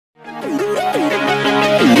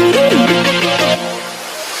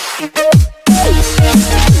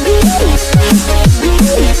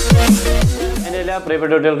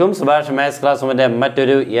പ്രിയപ്പെട്ട കുട്ടികൾക്കും Subhash maths class റൂമിൻ്റെ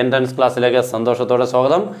മറ്റൊരു എൻട്രൻസ് ക്ലാസ്സിലേക്ക് സന്തോഷത്തോടെ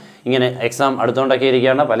സ്വാഗതം. ഇങ്ങനെ എക്സാം അടുത്തുകൊണ്ടൊക്കെ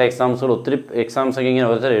ഇരിക്കുകയാണ്. പല എക്സാംസുകൾ ഒത്തിരി എക്സാംസൊക്കെ ഇങ്ങനെ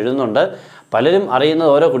ഓരോരുത്തർ എഴുതുന്നുണ്ട്. പലരും അറിയുന്നത്,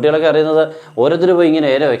 ഓരോ കുട്ടികളൊക്കെ അറിയുന്നത് ഓരോരുത്തർ പോയി ഇങ്ങനെ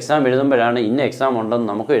ഓരോ എക്സാം എഴുതുമ്പോഴാണ് ഇന്ന എക്സാം ഉണ്ടെന്ന്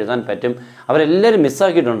നമുക്ക് എഴുതാൻ പറ്റും. അവരെല്ലാവരും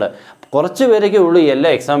മിസ്സാക്കിയിട്ടുണ്ട്. കുറച്ച് പേരൊക്കെ ഉള്ളൂ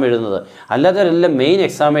എല്ലാ എക്സാം എഴുതുന്നത്, അല്ലാത്തവരെല്ലാം മെയിൻ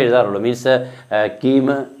എക്സാമേ എഴുതാറുള്ളൂ. മീൻസ് കീം,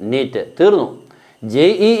 നീറ്റ് തീർന്നു.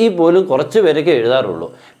 JEE പോലും കുറച്ച് പേരൊക്കെ എഴുതാറുള്ളൂ.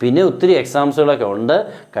 പിന്നെ ഒത്തിരി എക്സാംസുകളൊക്കെ ഉണ്ട്,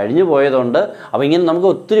 കഴിഞ്ഞു പോയതുണ്ട്. അപ്പോൾ ഇങ്ങനെ നമുക്ക്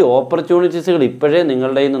ഒത്തിരി ഓപ്പർച്യൂണിറ്റീസുകൾ ഇപ്പോഴേ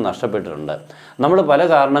നിങ്ങളുടെ നിന്ന് നഷ്ടപ്പെട്ടിട്ടുണ്ട്. നമ്മൾ പല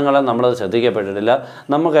കാരണങ്ങളും നമ്മളത് ശ്രദ്ധിക്കപ്പെട്ടിട്ടില്ല.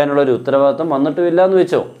 നമുക്ക് അതിനുള്ളൊരു ഉത്തരവാദിത്വം വന്നിട്ടുമില്ല എന്ന്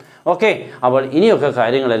വെച്ചോ. ഓക്കെ, അപ്പോൾ ഇനിയൊക്കെ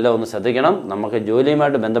കാര്യങ്ങളെല്ലാം ഒന്ന് ശ്രദ്ധിക്കണം. നമുക്ക്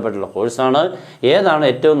ജോലിയുമായിട്ട് ബന്ധപ്പെട്ടുള്ള കോഴ്സാണ്. ഏതാണ്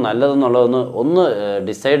ഏറ്റവും നല്ലതെന്നുള്ളതൊന്ന്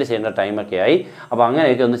ഡിസൈഡ് ചെയ്യേണ്ട ടൈമൊക്കെ ആയി. അപ്പോൾ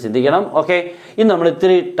അങ്ങനെയൊക്കെ ഒന്ന് ചിന്തിക്കണം. ഓക്കെ, ഇന്ന് നമ്മൾ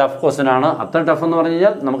ഇത്തിരി ടഫ് ക്വസ്റ്റ്യനാണ്. അത്ര ടഫ് എന്ന് പറഞ്ഞു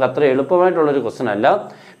കഴിഞ്ഞാൽ നമുക്ക് അത്ര എളുപ്പമായിട്ടുള്ളൊരു ക്വസ്റ്റ്യൻ അല്ല.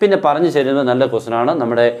 പിന്നെ പറഞ്ഞു തരുന്നത് നല്ല ക്വസ്റ്റ്യനാണ്.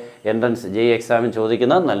 നമ്മുടെ എൻട്രൻസ് JEE എക്സാമിന്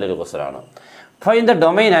ചോദിക്കുന്ന നല്ലൊരു ക്വസ്റ്റ്യനാണ്. Find the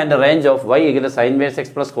domain and range of y = sin inverse x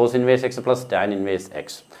plus cos inverse x plus tan inverse x.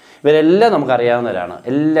 ഇവരെല്ലാം നമുക്കറിയാവുന്നവരാണ്.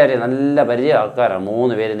 എല്ലാവരെയും നല്ല പരിചയ ആൾക്കാരാണ്.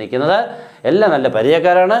 3 പേര് നിൽക്കുന്നത് എല്ലാം നല്ല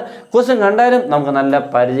പരിചയക്കാരാണ്. ക്വസ്റ്റ്യൻ കണ്ടാലും നമുക്ക് നല്ല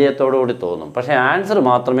പരിചയത്തോടു കൂടി തോന്നും. പക്ഷേ ആൻസർ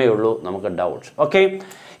മാത്രമേ ഉള്ളൂ നമുക്ക് ഡൗട്ട്. ഓക്കെ,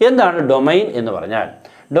 എന്താണ് ഡൊമൈൻ എന്ന് പറഞ്ഞാൽ?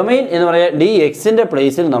 ഡൊമൈൻ എന്ന് പറഞ്ഞാൽ dxൻ്റെ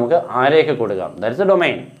പ്ലേസിൽ നമുക്ക് ആരെയൊക്കെ കൊടുക്കാം. That's A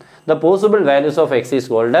domain. The possible values of x is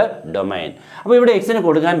called a domain. അപ്പോൾ ഇവിടെ എക്സിന്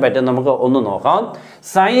കൊടുക്കാൻ പറ്റും. നമുക്ക് ഒന്ന് നോക്കാം.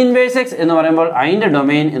 സൈൻ ഇൻവേഴ്സ് എക്സ് എന്ന് പറയുമ്പോൾ അതിൻ്റെ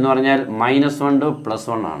ഡൊമൈൻ എന്ന് പറഞ്ഞാൽ -1 to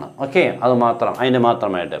 +1 ആണ്. ഓക്കെ, അത് മാത്രം, അതിൻ്റെ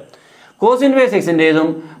മാത്രമായിട്ട്. കോസ് ഇൻവേഴ്സ് എക്സിൻ്റെതും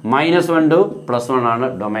 -1 to +1 ആണ്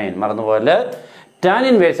ഡൊമൈൻ, മറന്നുപോലെ. ടാൻ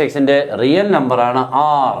ഇൻവേഴ്സ് എക്സിൻ്റെ റിയൽ നമ്പറാണ്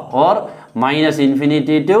r, ഓർ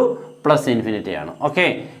 -∞ to +∞ ആണ്. ഓക്കെ,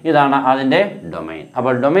 ഇതാണ് അതിൻ്റെ ഡൊമൈൻ.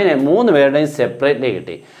 അപ്പോൾ ഡൊമൈൻ 3 പേരുടെയും സെപ്പറേറ്റ്ലി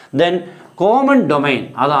കിട്ടി. ദെൻ കോമൺ ഡൊമൈൻ,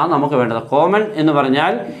 അതാണ് നമുക്ക് വേണ്ടത്. കോമൺ എന്ന്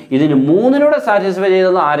പറഞ്ഞാൽ ഇതിന് 3 സാറ്റിസ്ഫൈ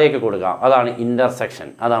ചെയ്തത് ആരെയൊക്കെ കൊടുക്കാം, അതാണ് ഇൻ്റർസെക്ഷൻ,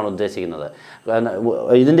 അതാണ് ഉദ്ദേശിക്കുന്നത്.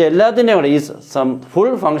 ഇതിൻ്റെ എല്ലാത്തിൻ്റെയും കൂടെ ഈ ഫുൾ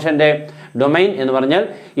ഫംഗ്ഷൻ്റെ ഡൊമൈൻ എന്ന് പറഞ്ഞാൽ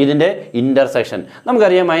ഇതിൻ്റെ ഇൻ്റർസെക്ഷൻ.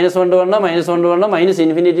 നമുക്കറിയാം -1 to 1, -1 to 1,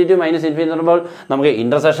 -∞ to -∞ വരുമ്പോൾ നമുക്ക്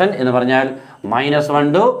ഇൻ്റർസെക്ഷൻ എന്ന് പറഞ്ഞാൽ -1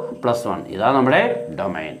 to +1. ഇതാണ് നമ്മുടെ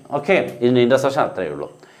ഡൊമൈൻ. ഓക്കെ, ഇതിൻ്റെ ഇൻ്റർസെക്ഷൻ അത്രയേ ഉള്ളൂ.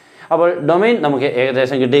 അപ്പോൾ ഡൊമൈൻ നമുക്ക്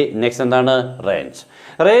ഏകദേശം കിട്ടി. നെക്സ്റ്റ് എന്താണ്? റേഞ്ച്.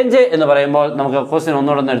 റേഞ്ച് എന്ന് പറയുമ്പോൾ നമുക്ക് ക്വസ്റ്റ്യൻ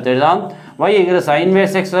ഒന്നുകൂടെ എടുത്തെഴുതാം. y = sin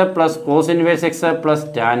inverse x plus cos inverse x plus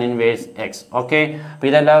tan inverse x. Okay, അപ്പോൾ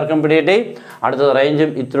ഇതെല്ലാവർക്കും പിടികിട്ടി. അടുത്തത്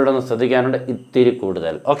റേഞ്ചും ഇത്തിരി ഒന്ന് ശ്രദ്ധിക്കാനുണ്ട്, ഇത്തിരി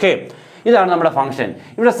കൂടുതൽ. ഓക്കെ, ഇതാണ് നമ്മുടെ ഫംഗ്ഷൻ.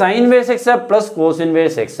 ഇവിടെ sin inverse x plus cos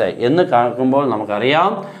inverse x എന്ന് കാണിക്കുമ്പോൾ നമുക്കറിയാം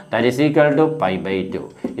that is equal to π/2.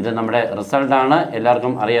 ഇത് നമ്മുടെ റിസൾട്ടാണ്,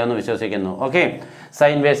 എല്ലാവർക്കും അറിയാമെന്ന് വിശ്വസിക്കുന്നു. Okay,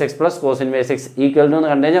 sin inverse x plus cos inverse x equal to എന്ന്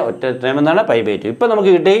കണ്ടു കഴിഞ്ഞാൽ ഒറ്റ ടൈം എന്താണ്? π/2. ഇപ്പം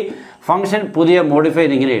നമുക്ക് കിട്ടി ഫംഗ്ഷൻ പുതിയ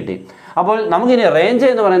മോഡിഫൈഡ് ഇങ്ങനെ കിട്ടി. അപ്പോൾ നമുക്കിനി റേഞ്ച്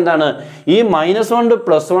എന്ന് പറയുന്നതാണ് ഈ -1 to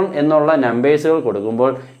 +1 എന്നുള്ള നമ്പേഴ്സുകൾ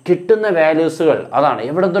കൊടുക്കുമ്പോൾ കിട്ടുന്ന വാല്യൂസുകൾ, അതാണ്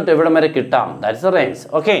എവിടെ തൊട്ട് എവിടെ വരെ കിട്ടാം. That's A range.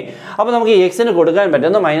 ഓക്കെ, അപ്പോൾ നമുക്ക് ഈ എക്സിന് കൊടുക്കാൻ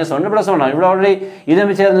പറ്റുന്ന -1 to +1 ആണ്. ഇവിടെ ഓൾറെഡി ഇത്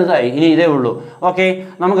ചേർന്നതായി, ഇനി ഇതേ ഉള്ളൂ. ഓക്കെ,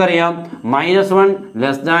 നമുക്കറിയാം -1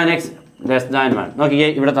 > x <1. നോക്കിയേ,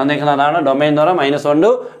 ഇവിടെ തന്നേക്കുന്ന അതാണ് ഡൊമൈൻ എന്ന് പറഞ്ഞാൽ -1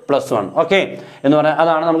 to +1. ഓക്കെ എന്ന് പറഞ്ഞാൽ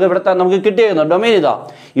അതാണ് നമുക്ക് ഇവിടെ നമുക്ക് കിട്ടിയത് ഡൊമൈൻ. ഇതാ,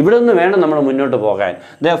 ഇവിടെ നിന്ന് വേണം നമ്മൾ മുന്നോട്ട് പോകാൻ.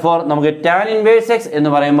 Therefore നമുക്ക് tan inverse x എന്ന്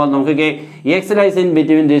പറയുമ്പോൾ നമുക്ക് x lies in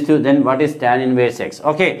between these two, then what is tan inverse x?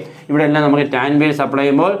 Okay, ഇവിടെ എല്ലാം നമുക്ക് tan inverse അപ്ലൈ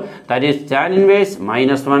ചെയ്യുമ്പോൾ that is tan inverse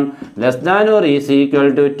 -1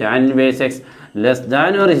 <= tan inverse x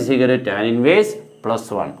 <= tan inverse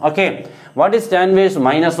 +1. Okay, what is tan inverse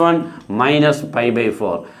 -1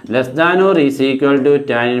 -π/4 <=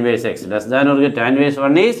 tan inverse x tan inverse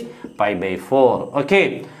 1 is π/4. Okay,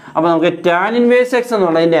 അപ്പോൾ നമുക്ക് tan inverse x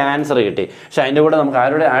എന്നുള്ളതിൻ്റെ answer കിട്ടി. പക്ഷേ അതിൻ്റെ കൂടെ നമുക്ക്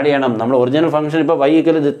ആരോടെ ആഡ് ചെയ്യണം? നമ്മൾ ഒറിജിനൽ ഫംഗ്ഷൻ ഇപ്പോൾ y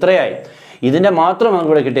 = ഇത്രയായി, ഇതിൻ്റെ മാത്രം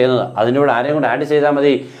നമുക്ക് ഇവിടെ കിട്ടിയത്. അതിൻ്റെ കൂടെ ആരെയും കൂടെ ആഡ് ചെയ്താൽ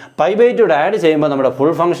മതി. π/2 ആഡ് ചെയ്യുമ്പോൾ നമ്മുടെ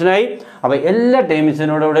ഫുൾ ഫംഗ്ഷനായി. അപ്പോൾ എല്ലാ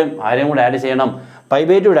ടേംസിനോടുകൂടെയും ആരെയും കൂടെ ആഡ് ചെയ്യണം.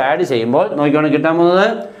 π/2 ആഡ് ചെയ്യുമ്പോൾ നോക്കിയാണ് കിട്ടാൻ പോകുന്നത്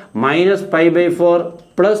 -π/4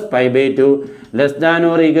 plus π/2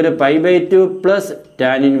 <= π/2 plus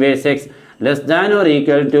tan inverse x <=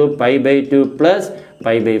 π/2 plus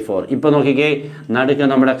π/4. ഇപ്പോൾ നോക്കിക്കേ, നടുക്ക്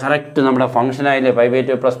നമ്മുടെ കറക്റ്റ് നമ്മുടെ ഫംഗ്ഷൻ ആയില്ലേ,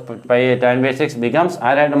 π/2 plus tan inverse x becomes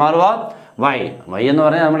ആരായിട്ട് മാറുക? y. y എന്ന്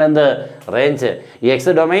പറഞ്ഞാൽ നമ്മുടെ എന്ത്? റേഞ്ച്. ഈ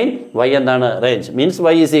എക്സ് ഡൊമൈൻ, y എന്താണ്? Range. Means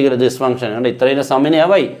y = this function. കണ്ട് ഇത്രയും സമ്മിനെയാ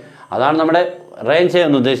y, അതാണ് നമ്മുടെ റേഞ്ച്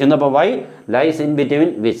എന്ന് ഉദ്ദേശിക്കുന്നത്. അപ്പോൾ y lies in between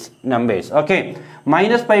which numbers? Okay,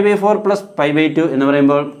 -π/4 plus π/2 എന്ന്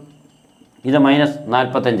പറയുമ്പോൾ ഇത്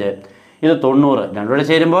 -45, ഇത് 90, രണ്ടുകൂടെ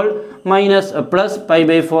ചേരുമ്പോൾ പ്ലസ്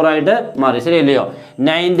π/4 ആയിട്ട് മാറി, ശരിയല്ലയോ?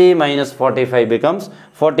 90 - 45 becomes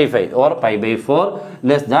 45 or π/4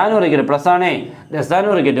 പ്ലസ് ആണേ y <=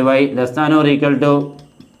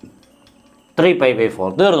 3π/4.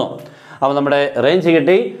 തീർന്നു. അപ്പോൾ നമ്മുടെ റേഞ്ച്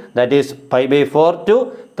കിട്ടി, ദാറ്റ് ഈസ് π/4 to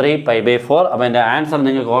 3π/4. അപ്പോൾ എൻ്റെ ആൻസർ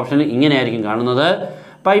നിങ്ങൾക്ക് ഓപ്ഷനിൽ ഇങ്ങനെയായിരിക്കും കാണുന്നത്,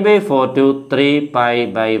 π/4 to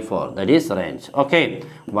 3π/4. That is range. Okay,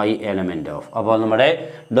 y element of. അപ്പോൾ നമ്മുടെ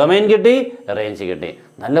ഡൊമൈൻ കിട്ടി, റേഞ്ച് കിട്ടി.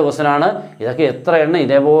 നല്ല ക്വസ്റ്റൻ ആണ്. ഇതൊക്കെ എത്ര എണ്ണം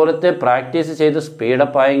ഇതേപോലത്തെ പ്രാക്ടീസ് ചെയ്ത്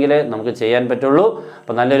സ്പീഡപ്പ് ആയെങ്കിലേ നമുക്ക് ചെയ്യാൻ പറ്റുള്ളൂ.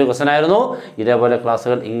 അപ്പോൾ നല്ലൊരു ക്വസ്റ്റൻ ആയിരുന്നു. ഇതേപോലെ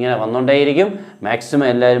ക്ലാസ്സുകൾ ഇങ്ങനെ വന്നുകൊണ്ടേയിരിക്കും. മാക്സിമം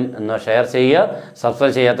എല്ലാവരും ഒന്ന് ഷെയർ ചെയ്യുക.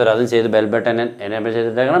 സബ്സ്ക്രൈബ് ചെയ്യാത്തവർ അതും ചെയ്ത് ബെൽ ബട്ടൺ എനേബിൾ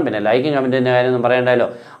ചെയ്തിട്ടേക്കണം. പിന്നെ ലൈക്കും കമൻറ്റിൻ്റെ കാര്യമൊന്നും പറയണ്ടല്ലോ,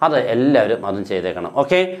 അത് എല്ലാവരും അതും ചെയ്തേക്കണം.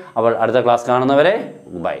 ഓക്കെ, അപ്പോൾ അടുത്ത ക്ലാസ് കാണുന്നവരെ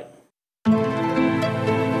ബൈ.